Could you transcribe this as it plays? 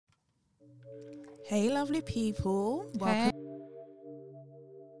Hey, lovely people. Welcome. Hey.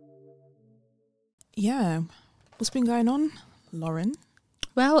 Yeah. What's been going on, Lauren?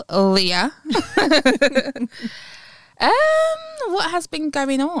 Well, Leah. What has been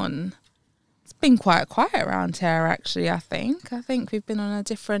going on? It's been quite quiet around here, actually, I think. I think we've been on a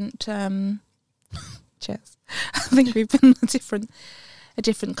different cheers. I think we've been on a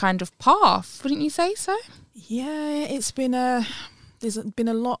different kind of path, wouldn't you say so? Yeah, there's been a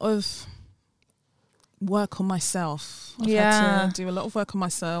lot of work on myself. I've had to do a lot of work on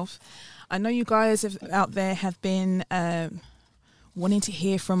myself. I know you guys out there have been wanting to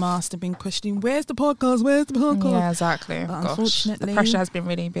hear from us. They've been questioning, where's the podcast? Where's the podcast? Yeah, exactly. But Gosh, unfortunately, the pressure has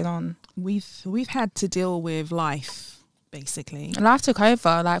been on. We've had to deal with life, basically. Life took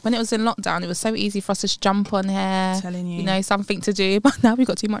over. Like when it was in lockdown, it was so easy for us to just jump on here. I'm telling you. You know, something to do. But now we've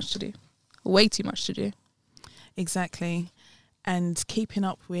got too much to do. Way too much to do. Exactly. And keeping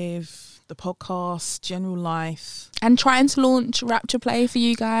up with the podcast, general life. And trying to launch Rapture Play for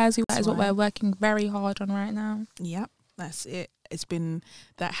you guys. That is what right. we're working very hard on right now. Yep, that's it.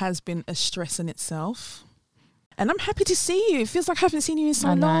 That has been a stress in itself. And I'm happy to see you. It feels like I haven't seen you in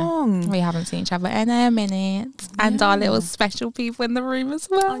so long. We haven't seen each other in a minute. And our little special people in the room as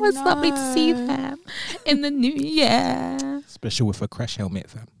well. It's lovely to see them in the new year. Special with a crash helmet,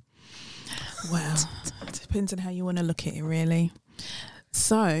 fam. Well, depends on how you want to look at it, really.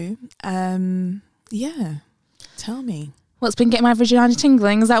 So, yeah, tell me. What's been getting my vagina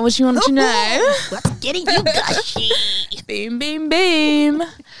tingling? Is that what you want to know? What's getting you gushy? Boom, boom, boom. What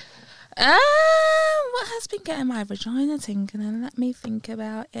has been getting my vagina tingling? Let me think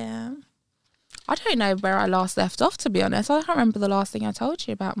about it. I don't know where I last left off, to be honest. I can't remember the last thing I told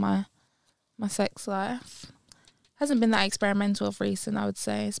you about my sex life. Hasn't been that experimental of recent, I would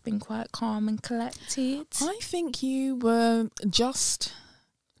say. It's been quite calm and collected. I think you were just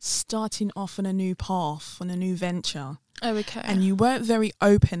starting off on a new path, on a new venture. Oh, okay. And you weren't very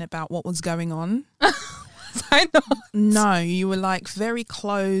open about what was going on. I know. No, you were like very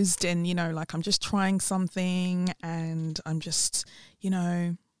closed and, you know, like I'm just trying something and I'm just, you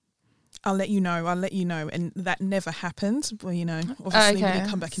know, I'll let you know. And that never happened. Well, you know, obviously we didn't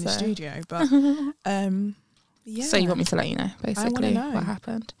come back in the studio, but yeah. So you want me to let you know, basically, know. what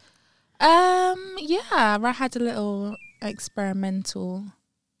happened? Yeah, I had a little experimental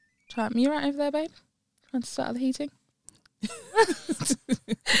time. You right over there, babe? Trying to start out the heating?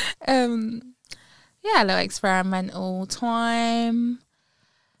 Yeah, a little experimental time.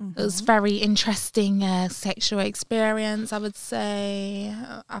 Mm-hmm. It was very interesting sexual experience, I would say.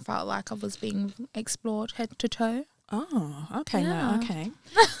 I felt like I was being explored head to toe. Oh, okay. Yeah. Okay.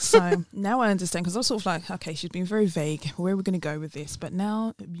 So now I understand, because I was sort of like, okay, she's been very vague. Where are we going to go with this? But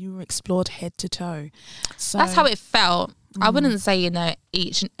now you were explored head to toe. So that's how it felt. I wouldn't say, you know,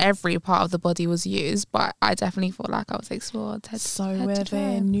 each and every part of the body was used, but I definitely felt like I was explored head were to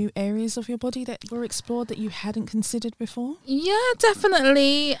there toe. new areas of your body that were explored that you hadn't considered before? Yeah,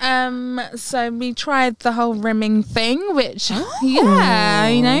 definitely. So we tried the whole rimming thing, which, yeah,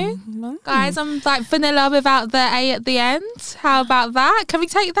 you know, guys, I'm like vanilla without the A at the end. How about that? Can we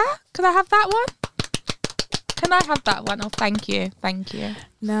take that? Can I have that one? Can I have that one? Oh, thank you. Thank you.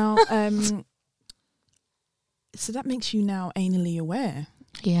 Now, so that makes you now anally aware.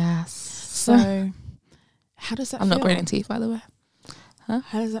 Yes. So how does that I'm feel? not grinding teeth, by the way.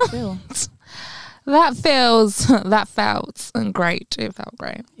 How does that feel? That felt great. It felt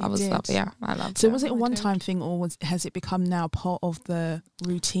great. I loved it. So was it a one-time thing, or has it become now part of the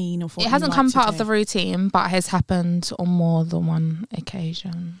routine of what it hasn't you come like part to of the do? routine, but has happened on more than one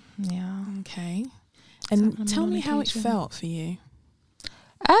occasion. Yeah. Okay. happened And on tell one me how it occasion. felt for you.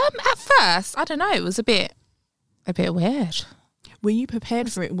 At first, I don't know, it was a bit weird. Were you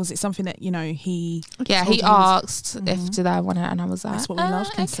prepared for it? Was it something that, you know, he Yeah, told he you asked if did I want it, and I was like, That's what we love,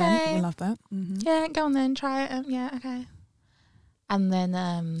 consent. okay. We love that. Mm-hmm. Yeah, go on then, try it. Yeah, okay. And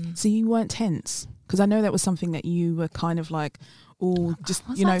then So you weren't tense? Because I know that was something that you were kind of like, oh, just,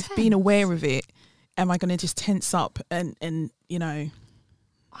 Was you know, I being tense? aware of it. Am I going to just tense up and you know?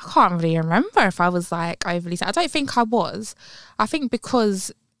 I can't really remember if I was like overly. I don't think I was. I think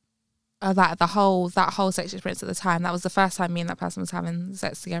because that whole sex experience at the time, that was the first time me and that person was having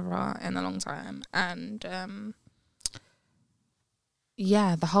sex together in a long time, and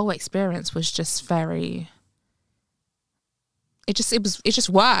yeah, the whole experience was just very. It just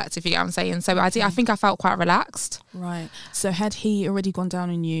worked, if you get what I'm saying. So I think I felt quite relaxed. Right. So had he already gone down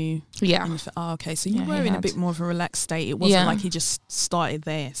on you? Yeah. Okay. So you Yeah, were he in a had. bit more of a relaxed state. It wasn't Yeah. like he just started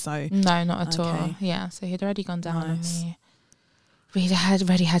there. So No, not at all. Okay. Yeah. So he'd already gone down Nice. on me. We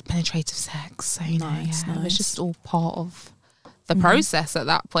already had penetrative sex. So you Nice, know, yeah, it was nice. just all part of the process at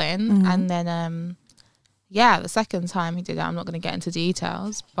that point. And then the second time he did it, I'm not going to get into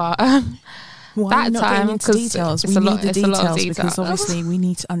details, but Why that not time, getting into details? We need the details because obviously we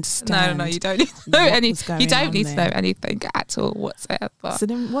need to understand. No, you don't need to know anything. You don't need to know anything at all whatsoever. So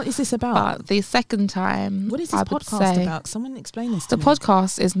then, what is this about? But the second time, what is this podcast about? Someone explain this to me. The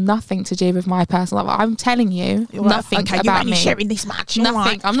podcast is nothing to do with my personal life. I'm telling you, nothing about you're only me. sharing this much.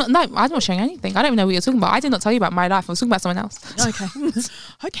 Nothing. Right. I'm not sharing anything. I don't even know what you're talking about. I did not tell you about my life. I was talking about someone else.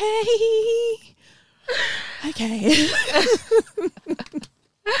 Okay.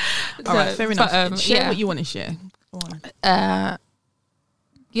 All right, fair enough. Share what you want to share. Go on.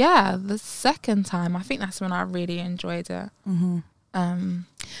 The second time, I think that's when I really enjoyed it.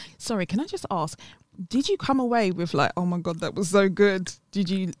 Sorry, can I just ask, did you come away with like, oh my God, that was so good? Did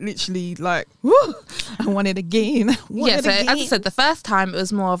you literally like, woo, I want it again? As I said, the first time it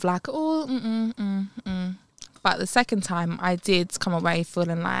was more of like, but the second time I did come away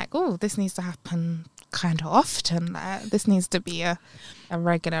feeling like, oh, this needs to happen kind of often. Like, this needs to be a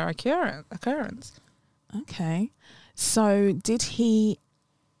regular occurrence. Okay. So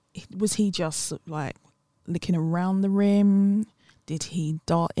was he just like licking around the rim? Did he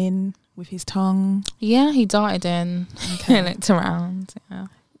dart in with his tongue? Yeah, he darted in and licked around. Yeah.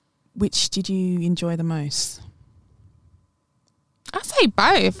 Which did you enjoy the most? I'd say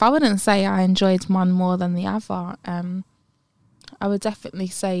both. I wouldn't say I enjoyed one more than the other. I would definitely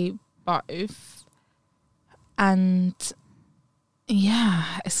say both. And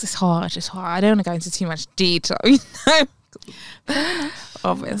yeah, it's just hard. It's hard. I don't want to go into too much detail, you know.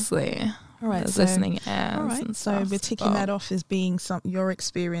 Obviously. All right. Listening ears. All right. And so stuff, we're ticking that off as being your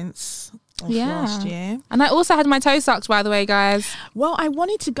experience of last year. And I also had my toe sucked, by the way, guys. Well, I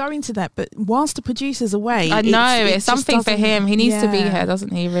wanted to go into that, but whilst the producer's away, I know it's something for him. He needs to be here,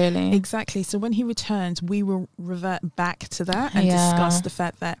 doesn't he? Really, exactly. So when he returns, we will revert back to that and discuss the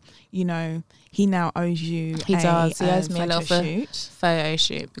fact that, you know, he now owes you. He does. He owes me a little photo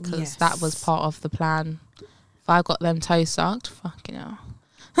shoot because that was part of the plan. If I got them toe sucked, fucking hell.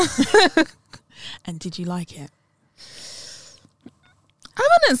 And did you like it? I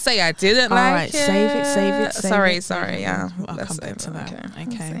wouldn't say I didn't like it. Save it. Sorry. Yeah, I'll come back to that.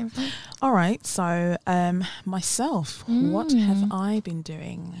 Okay. All right. So, myself, what have I been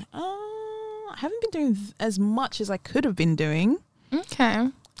doing? I haven't been doing as much as I could have been doing. Okay.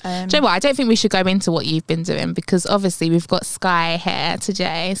 Do you know what? I don't think we should go into what you've been doing because obviously we've got Sky here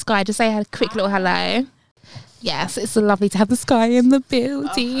today. Sky, just say a quick little hello. Yes, it's so lovely to have the Sky in the building.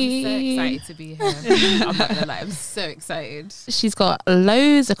 I'm so excited to be here. I'm not gonna lie, I'm so excited. She's got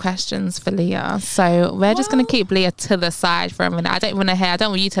loads of questions for Leah, so we're just gonna keep Leah to the side for a minute. I don't want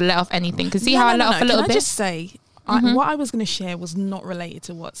you to let off anything. Because see how I let off a little bit. Can I just say, what I was going to share was not related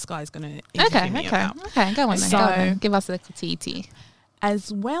to what Sky's going to interview me about. Okay, go on then. So, give us a little TT.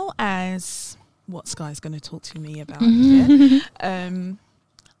 As well as what Sky's going to talk to me about. I've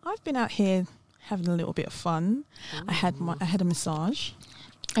been out here having a little bit of fun. I had a massage.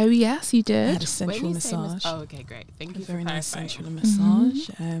 Oh yes, you did. I had a sensual massage. Okay, great. Thank you. Very nice sensual massage.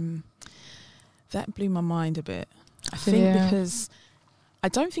 That blew my mind a bit. I think because I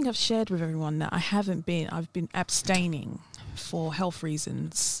don't think I've shared with everyone that I've been abstaining for health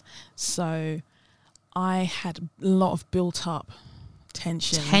reasons. So I had a lot of built up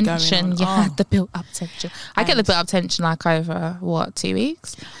tension going on. The built up tension. I get the built up tension like over 2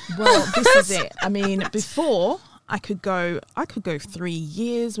 weeks? Well, this is it. I mean, before I could go 3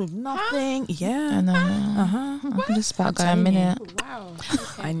 years with nothing. Yeah. I know. I'm just about to go a minute. Wow.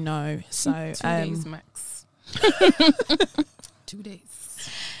 Okay. I know. So 2 days max. 2 days.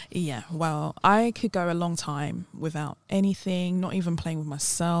 Yeah, well, I could go a long time without anything, not even playing with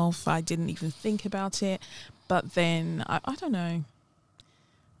myself. I didn't even think about it. But then, I don't know.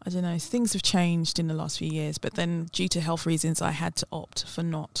 Things have changed in the last few years. But then due to health reasons, I had to opt for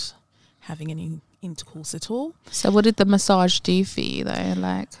not having any intercourse at all. So what did the massage do for you though?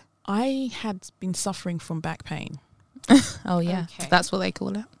 Like, I had been suffering from back pain. Oh yeah, okay. That's what they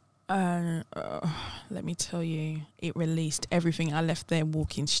call it. Let me tell you, it released everything. I left there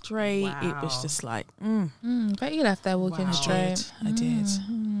walking straight. Wow. It was just like, bet you left there walking straight. I did.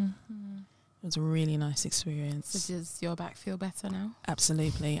 It was a really nice experience. So does your back feel better now?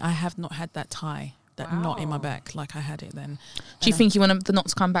 Absolutely. I have not had that tie, that knot in my back like I had it then. Do you think you want the knot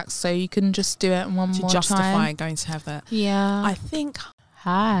to come back so you can just do it one more time? To justify going to have that. Yeah. I think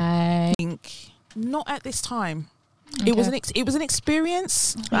not at this time. Okay. It was an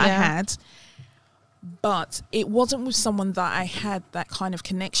experience that I had, but it wasn't with someone that I had that kind of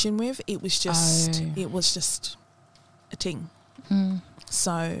connection with. It was just a thing.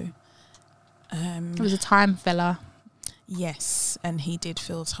 So it was a time filler. Yes, and he did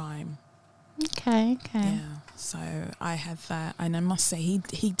full time. Okay. Yeah, so I had that, and I must say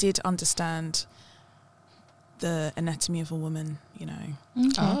he did understand the anatomy of a woman, you know.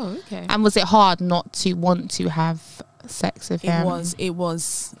 Okay. Oh, okay. And was it hard not to want to have sex with him? It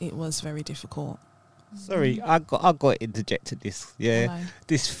was very difficult. Sorry, I got interjected this. Yeah, Hello.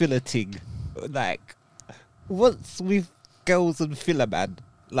 this filler thing. Like, what's with girls and filler, man?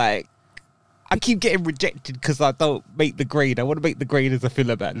 Like, I keep getting rejected because I don't make the grade. I want to make the grade as a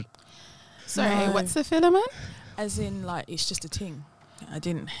filler, man. Sorry, No. what's the filament? As in, like, it's just a ting. I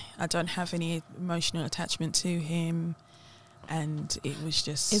don't have any emotional attachment to him, and it was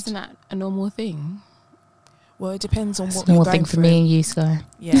just. Isn't that a normal thing? Well, it depends on It's what a normal you're going thing for through. me and you, Sky.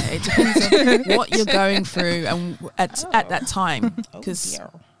 Yeah, it depends on what you're going through and at that time.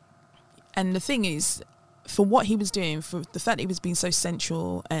 And the thing is, for what he was doing, for the fact that he was being so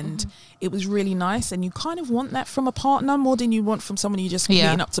sensual, and it was really nice, and you kind of want that from a partner more than you want from someone you just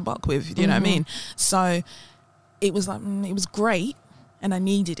meeting up to buck with. You know what I mean? So it was like it was great, and I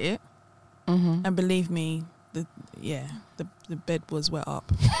needed it. And believe me, the bed was wet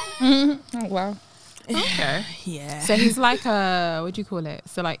up. Oh, wow. Okay. Yeah. So he's like a, what do you call it?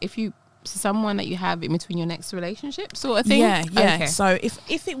 So like someone that you have in between your next relationship sort of thing? Yeah. Okay. So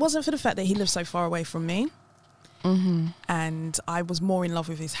if it wasn't for the fact that he lived so far away from me, and I was more in love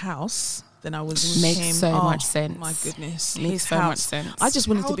with his house than I was with Makes him. so much sense. My goodness, Makes his so house. much sense. I just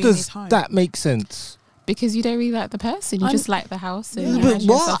wanted How to be in his does home. that make sense? Because you don't really like the person. You just like the house and Yeah, you but imagine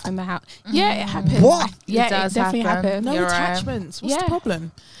yourself what? in the house. Yeah, it happens. What? Yeah, It does definitely happen. happens. No You're right. attachments. What's the Yeah.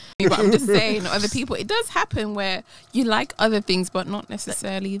 problem? But I'm just saying, other people, it does happen where you like other things, but not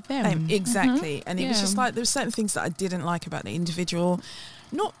necessarily them. Exactly. And it was Yeah. just like there were certain things that I didn't like about the individual,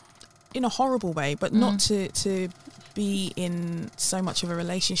 not in a horrible way, but not to be in so much of a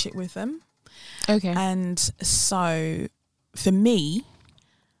relationship with them. Okay. And so for me,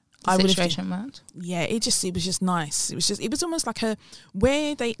 I would have. Situation match. Yeah, it was just nice. It was almost like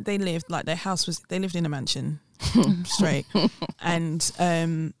where they lived, like their house was, they lived in a mansion, straight. And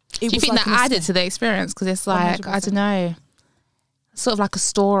Do you think that added to the experience? Because it's like, I 100%. don't know, sort of like a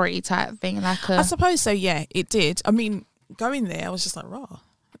story type thing. Like I suppose so, yeah, it did. I mean, going there, I was just like, raw.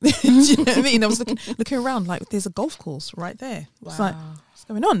 Do you know what I mean? I was looking around like there's a golf course right there. It's like, what's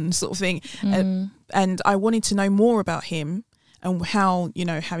going on, sort of thing. And I wanted to know more about him and how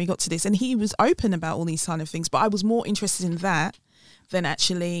he got to this. And he was open about all these kind of things, but I was more interested in that than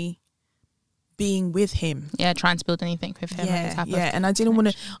actually being with him. yeah, trying to build anything with him. any type of And I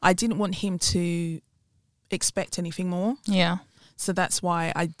didn't want him to expect anything more. Yeah. So that's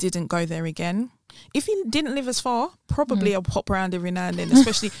why I didn't go there again. If he didn't live as far, probably I'll pop around every now and then,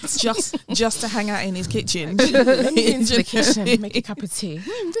 especially just to hang out in his kitchen. Let me into the kitchen, make a cup of tea.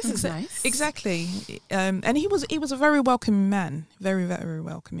 This is nice. Exactly. And he was a very welcoming man, very, very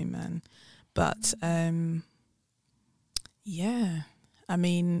welcoming man. But yeah, I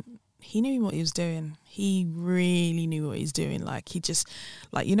mean, he knew what he was doing. He really knew what he was doing. Like he just,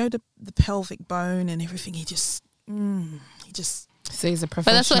 like the pelvic bone and everything. He just. So he's a But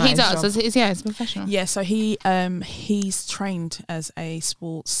professional. that's what he at his does. job. It's professional. Yeah, so he's trained as a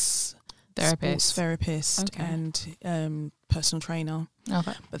sports therapist Okay. and personal trainer,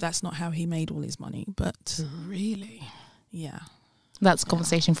 Okay. but that's not how he made all his money. But Really? yeah, That's a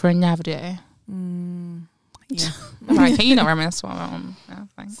conversation for another day. yeah. Right, can you not reminisce what yeah,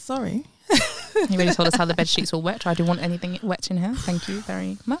 thanks. Sorry. You really told us how the bed sheets were wet. I don't want anything wet in here. Thank you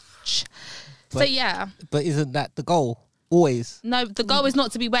very much. So But- yeah. But isn't that the goal? Always. No, the goal is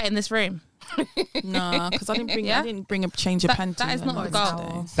not to be wet in this room. No, because I didn't bring Yeah? I didn't bring a change of That- panties. that is not on the Wednesday.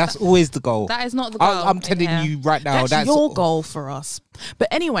 goal. That's always the goal. That is not the goal. I'm telling Yeah. you right now. That's your goal for us. But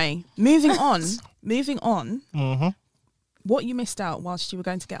anyway, moving on. Mm-hmm. What you missed out whilst you were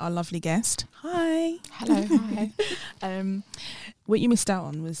going to get our lovely guest. Hi. Hello. Hi. What you missed out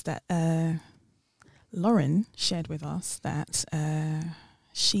on was that Lauren shared with us that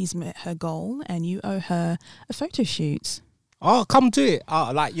she's met her goal and you owe her a photo shoot. Oh, come to it.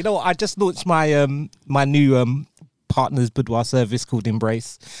 I just launched my my new partners boudoir service called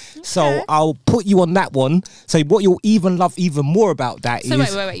Embrace. So I'll put you on that one. So what you'll love even more about that So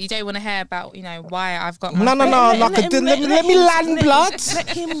is wait. You don't want to hear about, why I've got my No. Let me land, blood. Let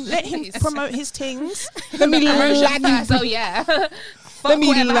him promote his things. Let me land. So yeah. Fuck Let me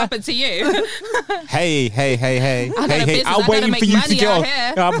whatever la- happened to you. Hey. got a business, I I'm gotta waiting make for you to money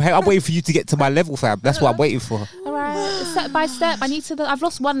get out on. here. I'm waiting for you to get to my level, fam. That's what I'm waiting for. All right, step by step. I've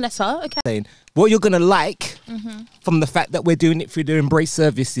lost one letter. Okay. Saying what you're gonna like from the fact that we're doing it through the Embrace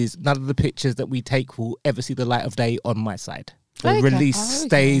services, none of the pictures that we take will ever see the light of day on my side. The Okay. release Okay.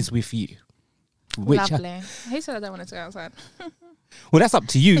 stays with you. Which Lovely. He said I don't want it to go outside. well, that's up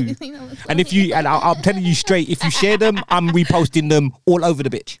to you. And if you, and I'm telling you straight, if you share them, I'm reposting them all over the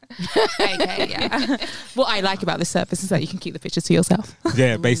bitch. Okay, yeah. What I like about this service is that you can keep the pictures to yourself.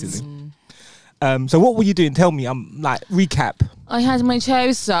 Yeah, basically. So what were you doing? Tell me. I'm like recap. I had my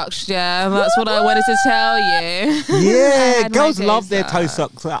toes sucked, yeah. That's what I wanted to tell you. Yeah, had girls my love toes their toe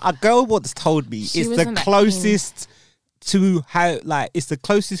sucks. A girl once told me She it's the wasn't that closest to how, like, it's the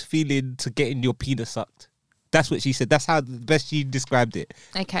closest feeling to getting your penis sucked. That's what she said. That's how the best she described it.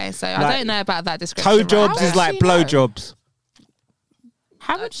 Okay, so Like, I don't know about that description. Toe jobs right? is like she blow know? jobs.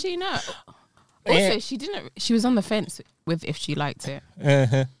 How would she know? Yeah. Also, she didn't. She was on the fence with if she liked it.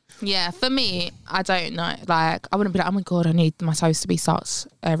 Uh-huh. Yeah, for me, I don't know. Like, I wouldn't be like, oh my God, I need my toes to be sucked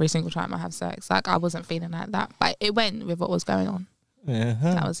every single time I have sex. Like, I wasn't feeling like that. But it went with what was going on.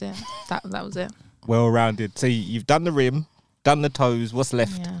 Uh-huh. That was it. That was it. Well rounded. So you've done the rim, done the toes. What's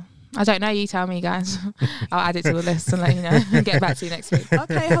left? Yeah. I don't know. You tell me, guys. I'll add it to the list and let you know. And get back to you next week.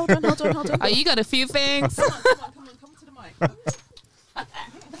 Okay, hold on. Oh, you got a few things. Come on to the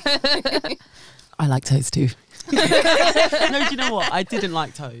mic. I like toes too. No, do you know what? I didn't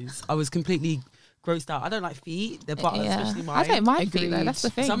like toes. I was completely grossed out. I don't like feet. They're butters, especially mine. I don't mind feet though. That's the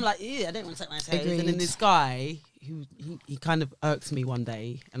thing. So I'm like, yeah, I don't want to suck my toes. And then Agreed. this guy, he kind of irked me one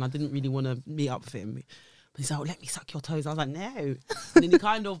day, and I didn't really want to meet up with him. But he's like, oh, let me suck your toes. I was like, no. And then he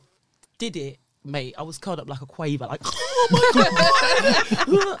kind of did it, mate. I was curled up like a quaver, like, oh my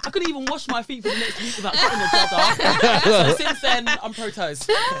God. I couldn't even wash my feet for the next week without getting a brother. So since then, I'm pro toes.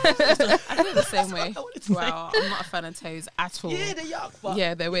 I feel the same way. I wanted to Wow, I'm not a fan of toes at all. Yeah, they're yuck. But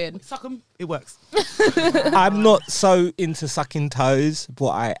Yeah, they're weird. suck them, it works. I'm not so into sucking toes.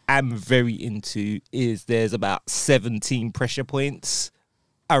 What I am very into is there's about 17 pressure points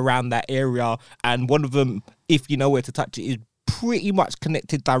around that area, and one of them, if you know where to touch it, is pretty much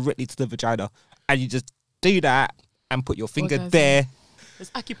connected directly to the vagina, and you just do that and put your finger Orgasm. there. It's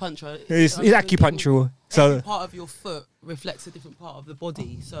acupuncture. It's acupuncture. Every So part of your foot reflects a different part of the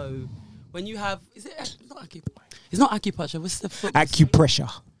body. So when you have, it's not acupuncture. It's not acupuncture. What's the foot? acupressure.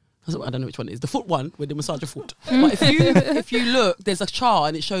 I don't know which one it is. The foot one, where they massage your foot. But if you look, there's a chart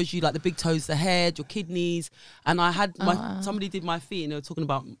and it shows you like the big toes, the head, your kidneys. And I had somebody did my feet and they were talking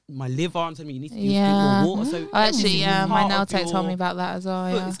about my liver and telling me you need to use a bit more water. So Oh, actually, yeah, my part nail of tech told your me about that as well.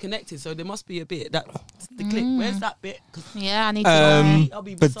 foot Yeah, is connected, so there must be a bit that the clip. Where's that bit? 'Cause yeah, I need to. I'll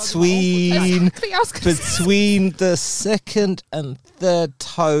be massaging my whole foot. between the second and third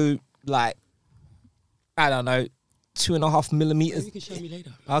toe, like, I don't know, 2.5 millimeters. You can show me later.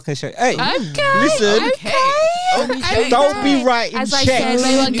 I can show you. Hey, Okay. listen, Okay. don't be writing As I said, checks.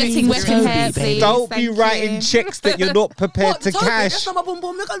 we weren't getting weapon hair, please. Don't be Thank writing you. checks that you're not prepared to Toby, cash. That's not my boom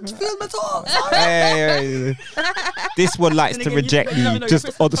boom. Look, I feel my toe. Hey, this one likes Then to again, reject you never me. know, Just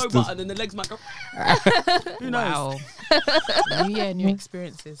you press the toe honesty. button and the legs might go. Who knows? Wow. Yeah, new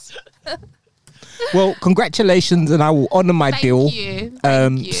experiences. Well, congratulations, and I will honour my Thank deal. you.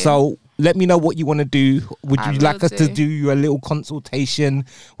 Thank you. So let me know what you want to do. Would I you will like us to do. do a little consultation?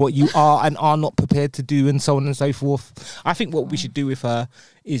 What you are and are not prepared to do, and so on and so forth. I think what we should do with her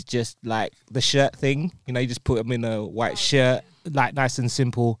is just like the shirt thing. You know, you just put them in a white shirt, like nice and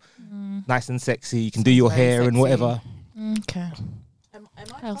simple, nice and sexy. You can do your very hair and sexy. whatever. Okay. Am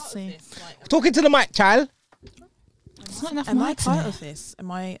I I'll part see. of this? Like, Talking to the mic, child. It's not enough am I mics in part it. of this?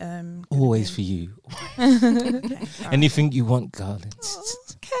 Am I gonna Always be- for you. Okay. Anything you want, darling.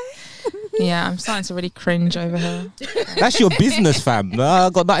 Yeah, I'm starting to really cringe over her. That's your business, fam.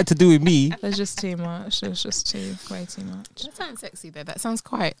 Got nothing to do with me. There's just too much. There's just way too much. That sounds sexy though. That sounds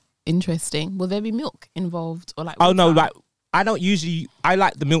quite interesting. Will there be milk involved or like? Oh no, water? like I don't usually. I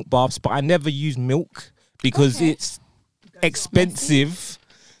like the milk baths, but I never use milk because Okay. it's expensive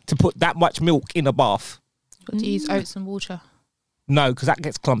to put that much milk in a bath. What do you use? Oats and water. No, because that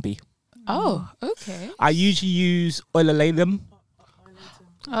gets clumpy. Oh, okay. I usually use oil of lalem.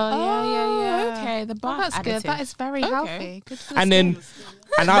 Oh, yeah. Okay, the Oh, bath that's good. additive. That is very Okay. healthy. Good for the And then,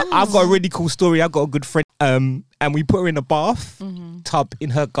 and I've got a really cool story. I've got a good friend, and we put her in a bath tub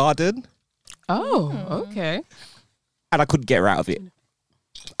in her garden, Oh, okay. and I couldn't get her out of it.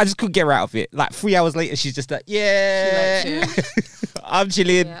 I just couldn't get her out of it. Like 3 hours later, she's just like, yeah, I'm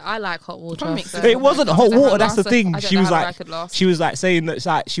chilling. Yeah, I like hot water. Probably makes so- sense. It wasn't I hot don't know water. how That's the last- thing. I don't She know was how long like, I could last. she was like saying that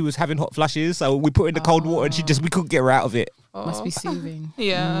like, she was having hot flushes, so we put her in the cold water, and we couldn't get her out of it. Must be soothing.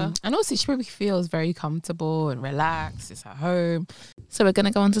 Yeah. And also, she probably feels very comfortable and relaxed. It's at home. So we're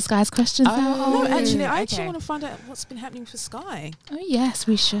gonna go on to Sky's questions now. No, actually, I okay. actually want to find out what's been happening for Sky. Oh yes,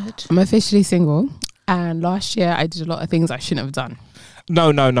 we should. I'm officially single, and last year I did a lot of things I shouldn't have done.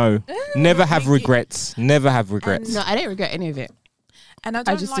 No. Never have regrets. Never have regrets. No, I don't regret any of it. And I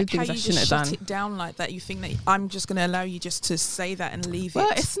don't just like did how things you I just shouldn't shut have done. it down like that. You think that I'm just going to allow you just to say that and leave Well,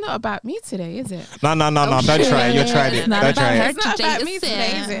 it. it's not about me today, is it? No, don't try it. You're trying it. It's not Don't about try her it. It's not today, about me is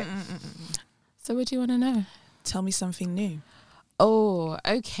today, it? is it? So what do you want to know? Tell me something new. Oh,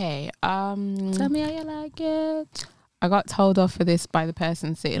 okay. Tell me how you like it. I got told off for this by the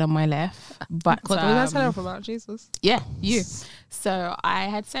person sitting on my left. But What was I tell off about? Jesus. yeah, you. So I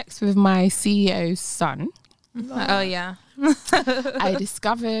had sex with my CEO's son. Oh yeah. I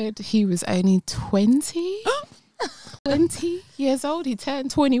discovered he was only 20 years old. He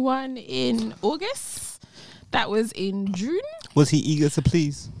turned 21 in August. That was in June. Was he eager to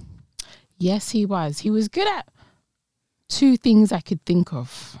please? Yes, he was. He was good at 2 things I could think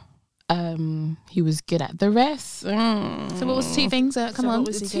of. He was good at the rest. So what was 2 things? Come So on. what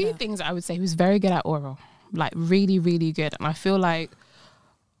was The he good 2 at? things I would say, he was very good at oral, like really, really good. And I feel like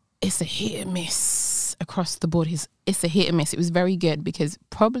it's a hit and miss across the board. It's a hit and miss. It was very good because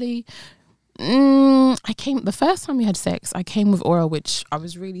probably the first time we had sex, I came with oral, which I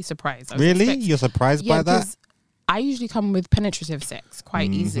was really surprised. I was Really? expecting- You're surprised by that? 'cause I usually come with penetrative sex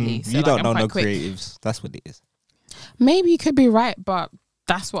quite easily. So You like, don't I'm know quite no quick. creatives. That's what it is. Maybe you could be right, but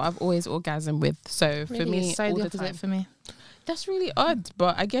that's what I've always orgasmed with. So for me, it's so all the the opposite time. for me. That's really odd,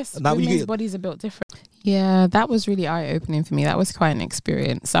 but I guess Now you women's get- bodies are built different. Yeah, that was really eye-opening for me. That was quite an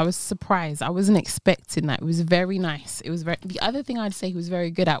experience. I was surprised. I wasn't expecting that. It was very nice. It was very. The other thing I'd say he was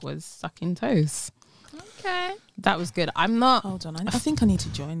very good at was sucking toes. Okay. That was good. I'm not. Hold on. I think I need to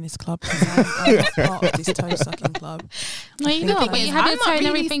join this club because I'm not part of this toe sucking club. No, you think not. I But you am. have I'm your not toe and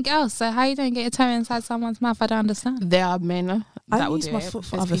really- everything else. So how you don't get your toe inside someone's mouth? I don't understand. There are men I that will use do my it. foot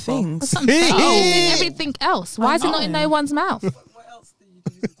for There's other people- things. That's what I'm saying. It's in everything else. Why is it not in know. no one's mouth?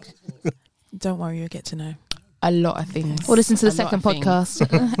 Don't worry, you'll get to know. A lot of things. Or listen to the A lot second of things.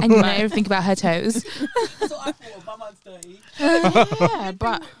 podcast and you know everything about her toes. That's what I thought. My man's dirty. Yeah,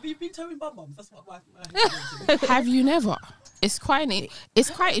 but We've been towing bum bums. That's what have you never? It's quite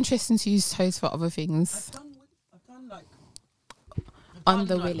interesting to use toes for other things. I've done like On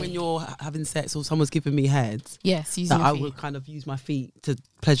the like willy. when you're having sex or someone's giving me head, Yes, using that your I feet. will kind of use my feet to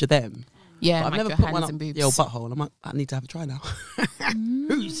pleasure them. Yeah, But I've like never your put hands one up and boobs. the old butthole. I'm like, I need to have a try now.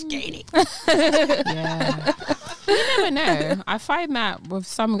 Who's getting it? Yeah. You never know. I find that with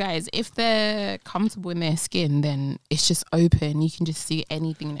some guys, if they're comfortable in their skin, then it's just open. You can just see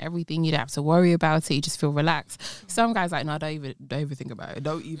anything and everything. You don't have to worry about it. You just feel relaxed. Some guys like, no, don't even think about it.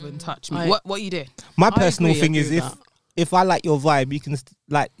 Don't even touch me. What you do? My I personal agree, thing I is agree with if I like your vibe,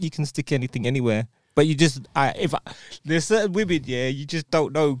 you can stick anything anywhere. But you just there's certain women, yeah, you just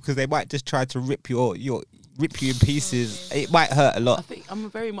don't know because they might just try to rip you in pieces. It might hurt a I lot. think I'm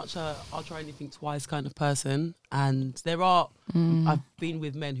very much a I'll try anything twice kind of person, and there are I've been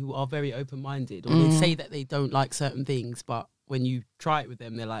with men who are very open-minded, or they say that they don't like certain things, but when you try it with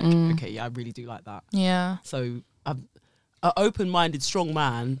them, they're like, okay, yeah, I really do like that. Yeah. So an open-minded, strong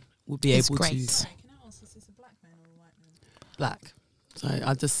man would be It's able great. to Can I ask, is this a black man or a white man? black. So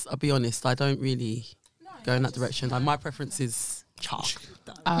I'll be honest, I don't really go in that direction. Like my preference is chalk.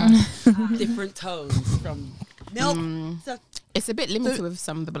 Different tones from milk. It's a bit limited with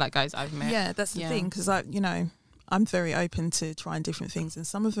some of the black guys I've met. Yeah, that's the thing because I'm very open to trying different things, and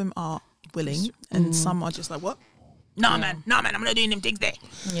some of them are willing, and some are just like, what? Nah, man, I'm not doing them things there.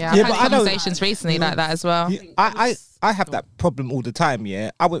 Yeah. Yeah, I've but had I don't- conversations recently like that as well. I have that problem all the time, yeah.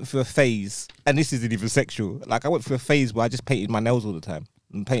 I went through a phase, and this isn't even sexual. Like I went through a phase where I just painted my nails all the time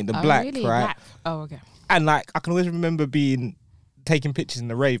and painted them Oh, black, really? right? Black. Oh, okay. And like I can always remember taking pictures in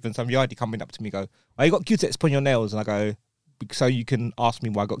the rave and some yardie coming up to me go, "Oh, you got Q-Tex on your nails?" And I go, "So you can ask me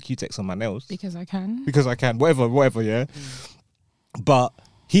why I got Q-Tex on my nails." Because I can. Because I can, whatever, yeah. But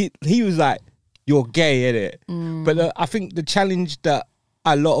he was like, "You're gay, innit?" But I think the challenge that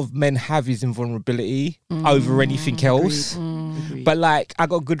a lot of men have is invulnerability over anything else. Agreed. But like, I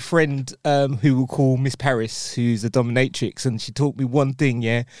got a good friend who we'll call Miss Paris, who's a dominatrix, and she taught me one thing,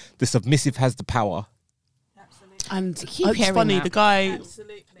 yeah: the submissive has the power. And Keep it's hearing funny, that.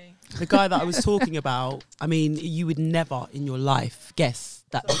 the guy that I was talking about, I mean, you would never in your life guess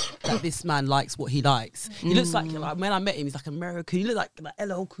that this man likes what he likes. He looks like when I met him, he's like American. He looked like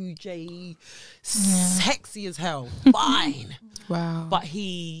LL Cool J, sexy as hell, fine. Wow. But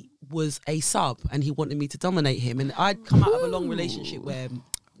he was a sub, and he wanted me to dominate him. And I'd come out of a long relationship where,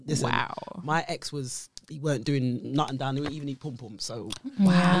 listen, my ex he weren't doing nothing down. He wouldn't even eat pom pom. So and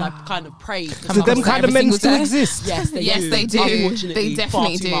I kind of prayed. for So them someone- kind of men still exist. Yes, they Yes, do. they do. Unfortunately, They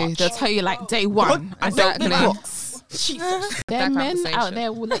definitely far too do. much. They'll tell you like day one. Exactly. There are That men conversation. out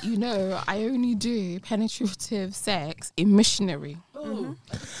there will let you know I only do penetrative sex in missionary.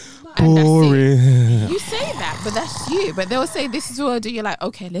 boring. You say that, but that's you. But they'll say this is what I do. You're like,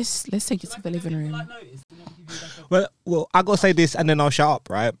 okay, let's take it to the living room. Well, I gotta say this, and then I'll shut up.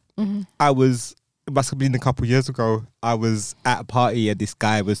 Right? It must have been a couple of years ago. I was at a party, and this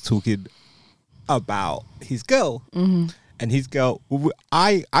guy was talking about his girl, and his girl.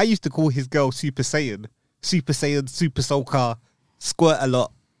 I used to call his girl Super Saiyan, Super Soul Car, squirt a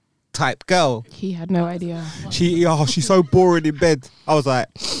lot type girl. He had no idea. She's so boring in bed. I was like,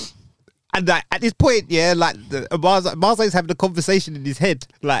 and like, at this point, yeah, like Marseille's having a conversation in his head,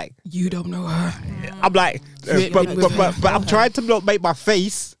 like, You don't know her. I'm like, but I'm trying to not make my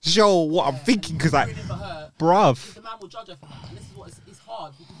face show what I'm thinking, because like, bruv. The man will judge her for that, and this is what it's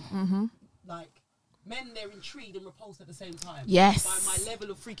hard because like men, they're intrigued and repulsed at the same time. Yes. By my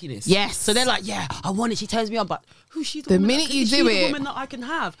level of freakiness. Yes. So they're like, yeah, I want it. She turns me on, but who's she? The minute you do the it, woman that I can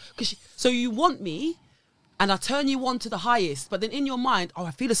have. So you want me, and I turn you on to the highest, but then in your mind,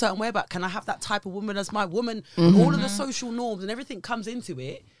 I feel a certain way about, can I have that type of woman as my woman? And all of the social norms and everything comes into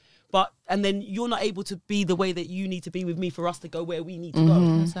it. And then you're not able to be the way that you need to be with me for us to go where we need to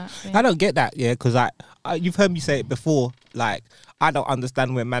go. Exactly. I don't get that, yeah, because like you've heard me say it before. Like, I don't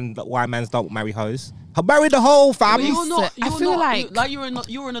understand why mans don't marry hoes. I marry the whole fam. But you're not. I feel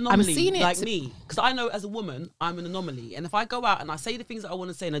You're an anomaly. seeing it. Like me, because I know as a woman, I'm an anomaly. And if I go out and I say the things that I want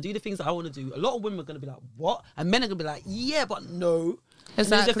to say and I do the things that I want to do, a lot of women are going to be like, "What?" And men are going to be like, "Yeah, but no."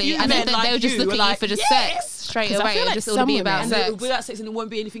 Exactly. And then they'll just look at you for just sex straight away. It just will be about sex. It'll be about sex and it won't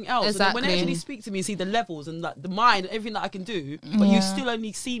be anything else. Exactly. And then when they actually speak to me and see the levels and like the mind and everything that I can do, but you still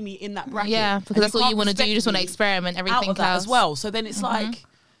only see me in that bracket. Yeah, because that's all you want to do. You just want to experiment everything out of that else as well. So then it's like,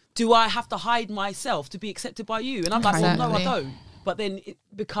 do I have to hide myself to be accepted by you? And I'm like, well, no, I don't. But then it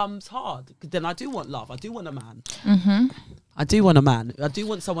becomes hard, because then I do want love. I do want a man. I do want a man. I do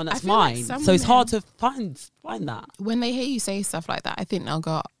want someone that's mine. Like so it's hard to find that. When they hear you say stuff like that, I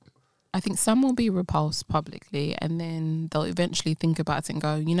think some will be repulsed publicly, and then they'll eventually think about it and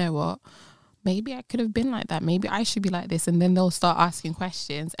go, you know what? Maybe I could have been like that. Maybe I should be like this. And then they'll start asking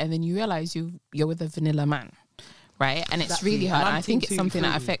questions, and then you realize you're with a vanilla man. Right, and it's really hard. And I think it's something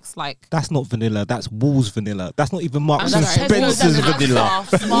that affects like. That's not vanilla. That's Wool's vanilla. That's not even Marks and sorry. Spencer's vanilla.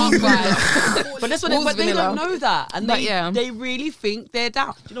 But that's what they don't know that, and they really think they're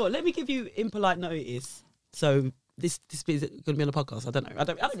down. Do you know what? Let me give you impolite notice. So this is going to be on a podcast. I don't know. I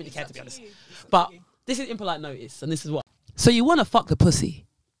don't really care, to be honest. But this is impolite notice, and this is what. So you want to fuck the pussy,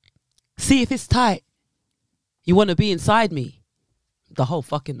 see if it's tight. You want to be inside me, the whole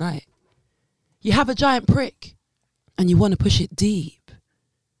fucking night. You have a giant prick. And you want to push it deep.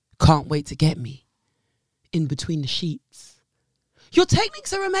 Can't wait to get me in between the sheets. Your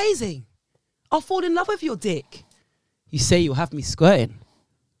techniques are amazing. I'll fall in love with your dick. You say you'll have me squirting,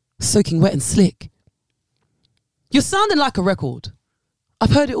 soaking wet and slick. You're sounding like a record.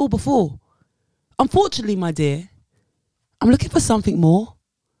 I've heard it all before. Unfortunately, my dear, I'm looking for something more.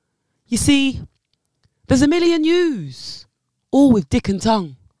 You see, there's a million yous, all with dick and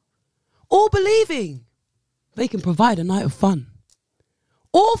tongue, all believing they can provide a night of fun.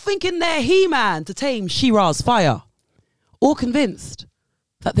 All thinking they're He-Man to tame She-Ra's fire. All convinced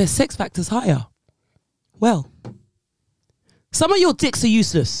that their sex factor's higher. Well, some of your dicks are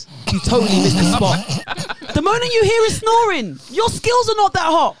useless. You totally missed the spot. The moment you hear is snoring, your skills are not that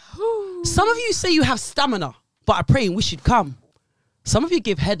hot. Some of you say you have stamina, but I pray and wish you'd come. Some of you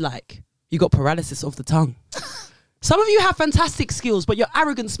give head like you got paralysis of the tongue. Some of you have fantastic skills, but your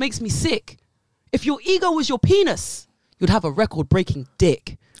arrogance makes me sick. If your ego was your penis, you'd have a record-breaking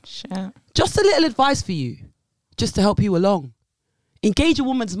dick. Shit. Just a little advice for you, just to help you along. Engage a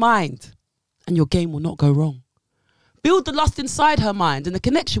woman's mind, and your game will not go wrong. Build the lust inside her mind, and the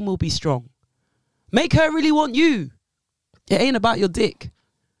connection will be strong. Make her really want you. It ain't about your dick,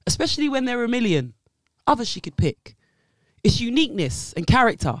 especially when there are a million others she could pick. It's uniqueness and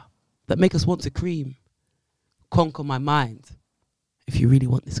character that make us want to cream. Conquer my mind if you really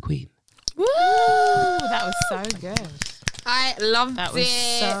want this queen. Woo! That was so good. I loved That was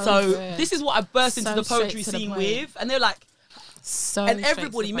it. So good. this is what I burst into the straight poetry to the scene point. with, and they're like, So and straight to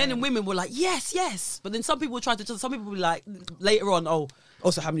everybody, the men point. and women, were like, yes, yes. But then some people try to, some people will be like later on, oh,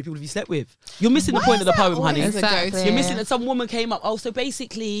 also how many people have you slept with? You're missing the point of the poem, honey. Exactly. You're missing that. Some woman came up. Oh, so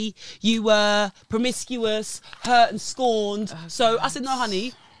basically you were promiscuous, hurt and scorned. So I said, no,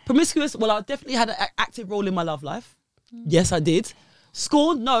 honey, promiscuous. Well, I definitely had an active role in my love life. Yes, I did.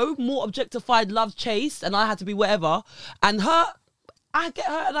 Scorned, no, more objectified, love chased, and I had to be whatever. And hurt, I get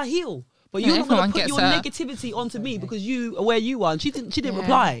hurt and I heal. But you're not going to put your negativity onto me because you are where you are. And she didn't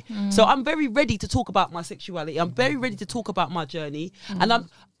reply. So I'm very ready to talk about my sexuality. I'm very ready to talk about my journey. And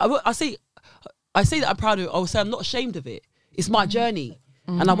I say that I'm proud of it. I will say I'm not ashamed of it. It's my journey.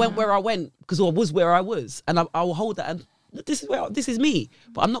 and I went where I went because I was where I was, and I will hold that. And this is me,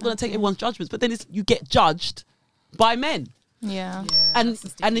 but I'm not going to take everyone's judgments. But then you get judged by men. Yeah. And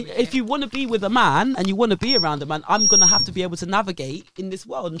if you want to be with a man and you want to be around a man, I'm going to have to be able to navigate in this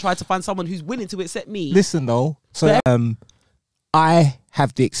world and try to find someone who's willing to accept me. Listen though, so I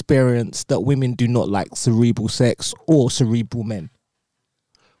have the experience that women do not like cerebral sex or cerebral men.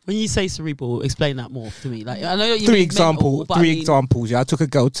 When you say cerebral, explain that more to me. Like I know you Three mean mental, but examples. Yeah, I took a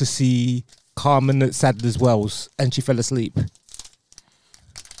girl to see Carmen at Sadler's Wells, and she fell asleep.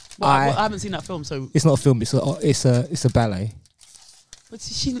 I haven't seen that film, so it's not a film. It's a ballet. But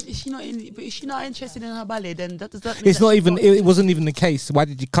is she not interested in her ballet? Then does that mean It's not even. It wasn't even the case. Why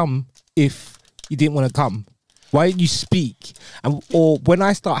did you come if you didn't want to come? Why didn't you speak? Or when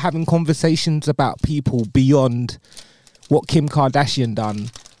I start having conversations about people beyond what Kim Kardashian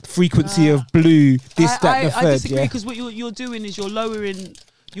done, frequency of blue, this, that, the third. I disagree because what you're doing is you're lowering,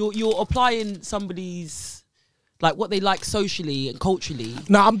 you're applying somebody's like what they like socially and culturally.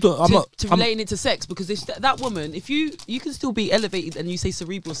 No, I'm not relating it to sex, because that woman, if you can still be elevated and you say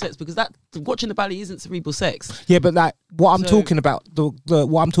cerebral sex, because that watching the ballet isn't cerebral sex. Yeah, but like what I'm talking about,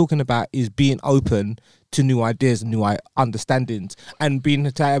 what I'm talking about is being open to new ideas and new understandings, and being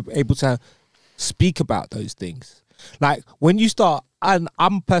able to speak about those things. Like when you start, and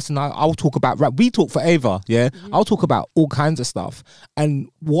I'm a person, I'll talk about rap. We talk forever, yeah. I'll talk about all kinds of stuff, and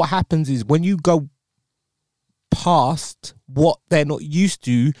what happens is when you go past what they're not used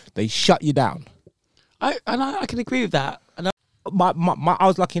to, they shut you down. I can agree with that. And I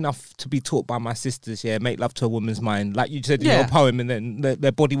was lucky enough to be taught by my sisters, yeah, make love to a woman's mind. Like you said in your poem, and then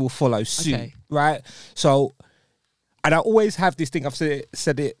their body will follow suit, right? So, and I always have this thing, I've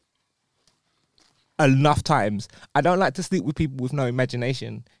said it enough times. I don't like to sleep with people with no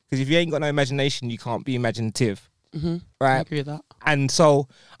imagination, because if you ain't got no imagination, you can't be imaginative. Right? I agree with that. And so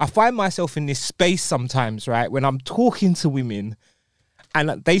I find myself in this space sometimes, right, when I'm talking to women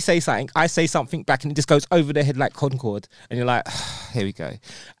and they say something, I say something back, and it just goes over their head like Concord, and you're like, here we go.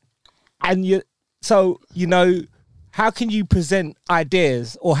 And how can you present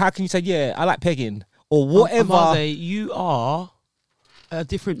ideas, or how can you say, yeah, I like pegging, or whatever? Amaze, you are a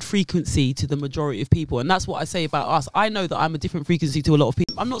different frequency to the majority of people, and that's what I say about us. I know that I'm a different frequency to a lot of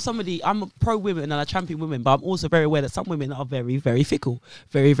people. I'm a pro women and I champion women, but I'm also very aware that some women are very, very fickle,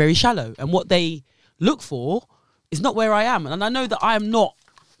 very, very shallow, and what they look for is not where I am. And I know that I am not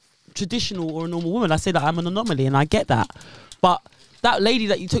traditional or a normal woman. I say that I'm an anomaly, and I get that. But that lady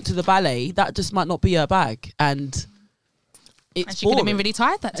that you took to the ballet, that just might not be her bag, and she could have been really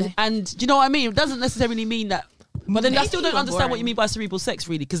tired that day. And do you know what I mean? It doesn't necessarily mean that. But then I still don't understand what you mean by cerebral sex,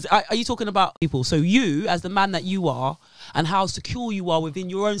 really, because are you talking about people? So you, as the man that you are, and how secure you are within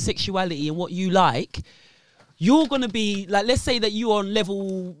your own sexuality and what you like, you're going to be, like, let's say that you're on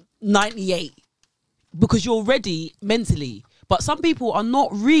level 98 because you're ready mentally. But some people are not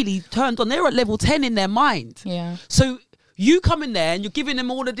really turned on. They're at level 10 in their mind. Yeah. So you come in there and you're giving them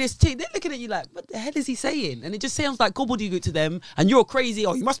all of this thing. They're looking at you like, what the hell is he saying? And it just sounds like gobbledygook to them. And you're crazy.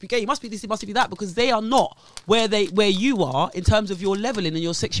 Oh, you must be gay. You must be this. You must be that. Because they are not where you are in terms of your leveling and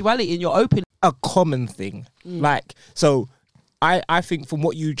your sexuality and your open. A common thing. Like, so I think from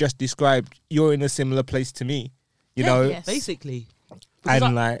what you just described, you're in a similar place to me. You know? Yes. Basically.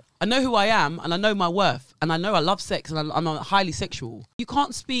 Because I know who I am, and I know my worth, and I know I love sex, and I'm highly sexual. You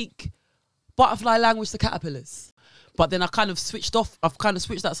can't speak butterfly language to caterpillars. But then I've kind of switched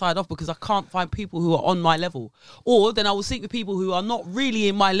that side off, because I can't find people who are on my level. Or then I will seek with people who are not really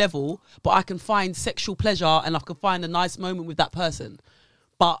in my level, but I can find sexual pleasure and I can find a nice moment with that person.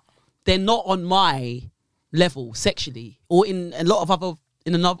 But they're not on my level sexually, or in a lot of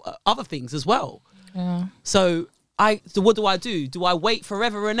other things as well. Yeah. So what do? Do I wait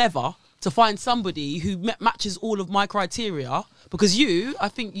forever and ever to find somebody who matches all of my criteria? Because I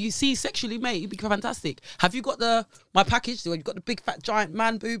think you see sexually, mate, you'd be fantastic. Have you got my package? Have you got the big fat giant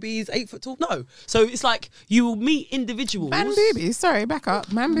man boobies, 8 foot tall? No. So it's like you will meet individuals. Man boobies. Sorry, back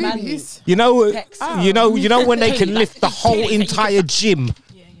up. Man boobies. You know when they can lift the whole entire gym.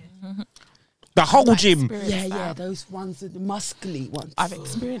 The whole gym. Yeah, those ones, the muscly ones. I've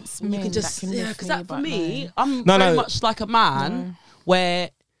experienced men you can just, because that for me, no. I'm very much like a man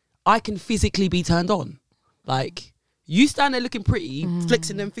where I can physically be turned on. Like, you stand there looking pretty,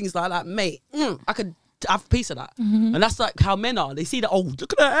 flexing them things like that, mate. I could have a piece of that. And that's like how men are. They see that, oh,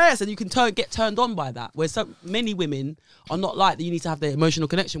 look at her ass, and you can get turned on by that. Whereas so many women are not like that. You need to have the emotional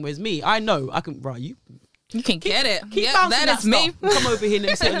connection. Whereas me, I know I can, right, you You can get it. Keep Yeah, bouncing that is me. stuff. Come over here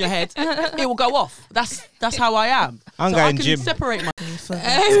and sit on your head. It will go off. That's how I am. I'm so going I can gym. separate my.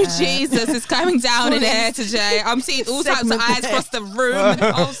 Oh Jesus! It's coming down in here today. I'm seeing all types of eyes across the room. And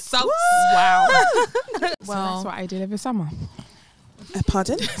oh, so Wow. Well, So that's what I did every summer.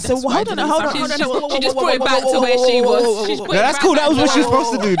 pardon. So what I hold on. did She just put it back to where she was. She's put No, it that's back cool. That was back what to she was where-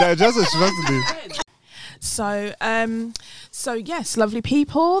 supposed to do. No, that's what she's supposed to do. So yes, lovely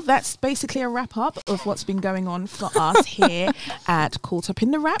people, that's basically a wrap up of what's been going on for us here at Caught Up in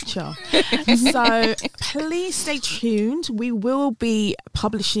the Rapture. So please stay tuned. We will be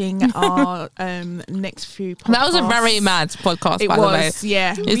publishing our next few podcasts. That was a very mad podcast, It by the way. was,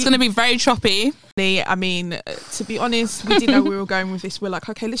 yeah. It's going to be very choppy. I mean, to be honest, we didn't know where we were going with this. We're like,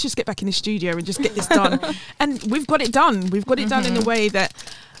 okay, let's just get back in the studio and just get this done. And we've got it done. We've got it done in a way that,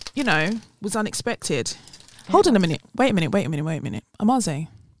 you know, was unexpected. Hold on a minute. Wait a minute. Amaze,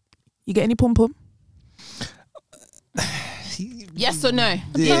 you get any pom pom? Yes or no?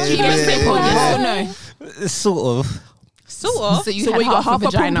 Yeah, Keep yeah. it simple. Yes or no? Sort of. Sort of. So you So had what, you got half a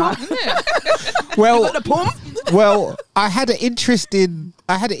half a vagina. pom-pom? Well, The pom? well, I had an interest in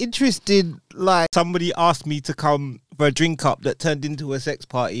like somebody asked me to come for a drink up that turned into a sex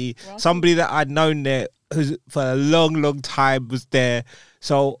party. Somebody that I'd known there who's for a long time was there.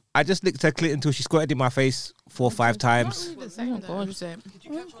 So I just licked her clit until she squirted in my face 4 or 5 times. Oh God.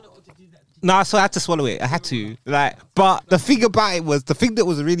 No, so I had to swallow it. I had to. But the thing about it was, the thing that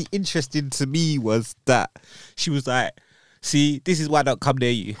was really interesting to me was that she was like, see, this is why I don't come near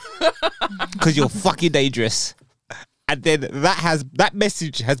you. Because you're fucking dangerous. And then that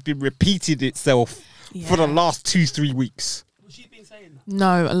message has been repeating itself for the last 2-3 weeks. She's been saying that.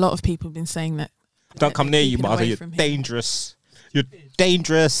 No, a lot of people have been saying that. Don't come near you, keeping Martha. away You're from him. dangerous. You're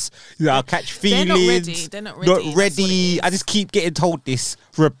dangerous. I'll catch feelings. They're not ready. They're not ready. Not That's what it ready. is. I just keep getting told this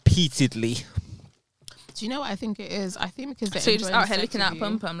repeatedly. Do you know what I think it is? I think because they're So you're just enjoying out here sex looking with at you.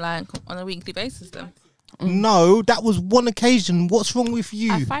 pum pum like on a weekly basis then? No, that was one occasion. What's wrong with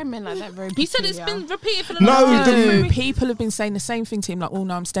you? I find men like that very. He said it's peculiar. been repeated for the No, last the- People have been saying the same thing to him, like, oh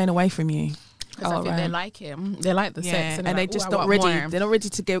no, I'm staying away from you. Because I think they like him. They like the sex, And they're they're like, just "Ooh, I not want ready. more." They're not ready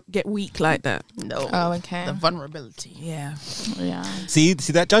to get weak like that. No. Oh, okay. The vulnerability. Yeah. Yeah. See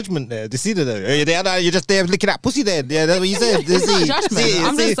that judgment there. You see that? You're just there looking at pussy then. Yeah, that's what you said. It's not See, judgment. see,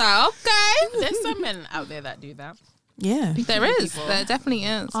 I'm see. just like, okay. There's some men out there that do that. Yeah. There is. There definitely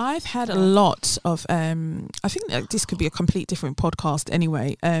is. I've had a lot of I think that this could be a complete different podcast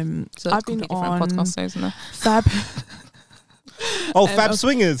anyway. So I've been on podcast, isn't it? Fab Fab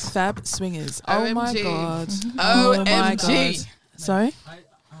Swingers. Fab Swingers. Oh my OMG. god. OMG. God. Sorry?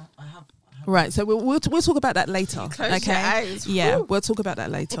 I have. Right, so we'll talk about that later. Close your okay. eyes. Yeah, we'll talk about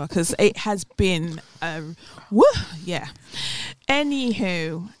that later because it has been woo, yeah.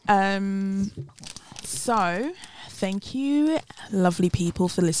 Anywho, so thank you, lovely people,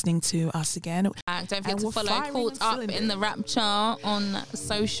 for listening to us again. Don't forget And to we're follow firing Caught on Up cylinders. in the Rapture on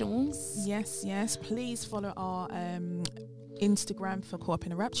socials. Yes. Please follow our Instagram for Caught Up in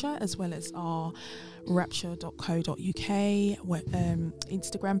the Rapture, as well as our rapture.co.uk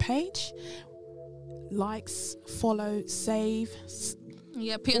Instagram page. Likes, follow, save.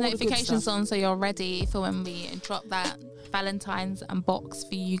 Yeah, put your All the good notifications stuff. on so you're ready for when we drop that Valentine's unbox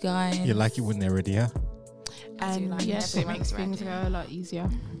for you guys. You like it when they're ready, yeah? And like Yes, Yeah, it makes everyone's things ready. go a lot easier.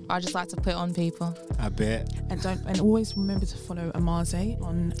 I just like to put it on people. I bet. and always remember to follow Amaze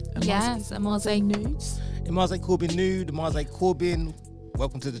on Yes, Amaze. Nudes. Amaze Corbin Nude, Amaze Corbin.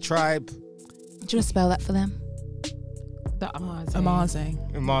 Welcome to the tribe. Do you want to spell that for them? The Amaze. Amaze.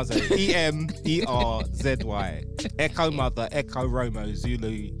 Amaze. EMERZY. Echo Mother, Echo Romo, Zulu,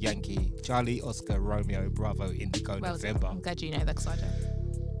 Yankee, Charlie, Oscar, Romeo, Bravo, Indigo, Well done. November. I'm glad you know that because I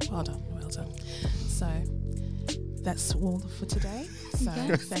don't. Well done. So that's all for today. So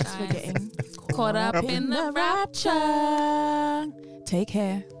Yes, thanks for guys. getting Caught up in the rapture. Take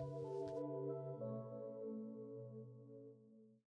care.